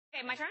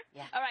Okay, my turn?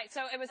 Yeah. All right,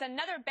 so it was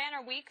another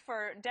banner week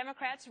for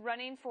Democrats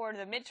running for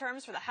the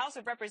midterms for the House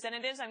of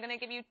Representatives. I'm going to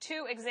give you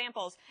two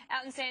examples.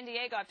 Out in San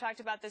Diego, I've talked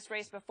about this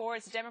race before.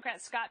 It's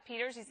Democrat Scott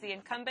Peters. He's the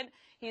incumbent.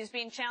 He's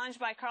being challenged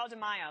by Carl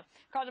DeMaio.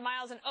 Carl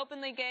DeMaio is an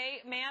openly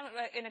gay man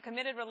in a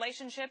committed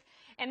relationship,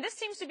 and this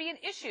seems to be an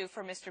issue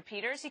for Mr.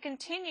 Peters. He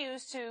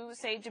continues to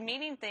say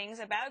demeaning things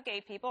about gay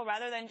people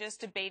rather than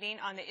just debating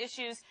on the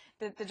issues.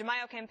 The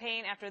DeMaio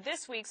campaign, after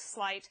this week's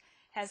slight,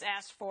 has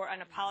asked for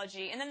an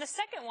apology. And then the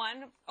second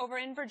one, over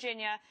in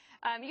Virginia,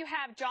 you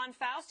have John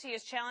Foust. He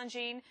is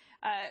challenging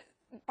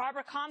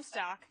Barbara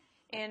Comstock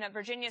in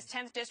Virginia's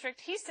 10th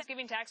district. He's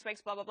giving tax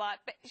breaks, blah, blah, blah.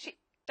 But she, ...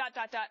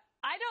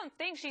 I don't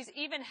think she's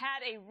even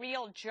had a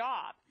real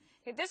job.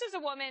 This is a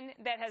woman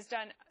that has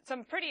done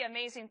some pretty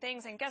amazing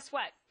things. And guess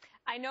what?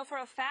 I know for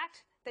a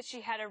fact that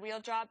she had a real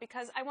job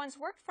because I once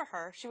worked for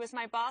her. She was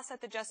my boss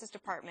at the Justice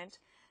Department.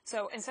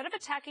 So instead of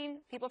attacking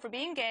people for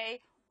being gay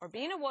or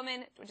being a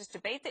woman, we just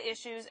debate the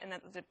issues and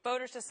let the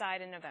voters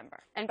decide in November.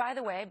 And by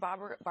the way,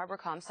 Barbara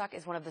Comstock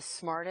is one of the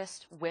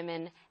smartest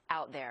women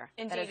out there.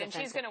 Indeed, and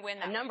she's going to win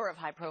that. A number of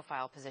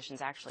high-profile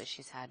positions, actually,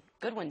 she's had.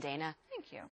 Good one, Dana. Thank you.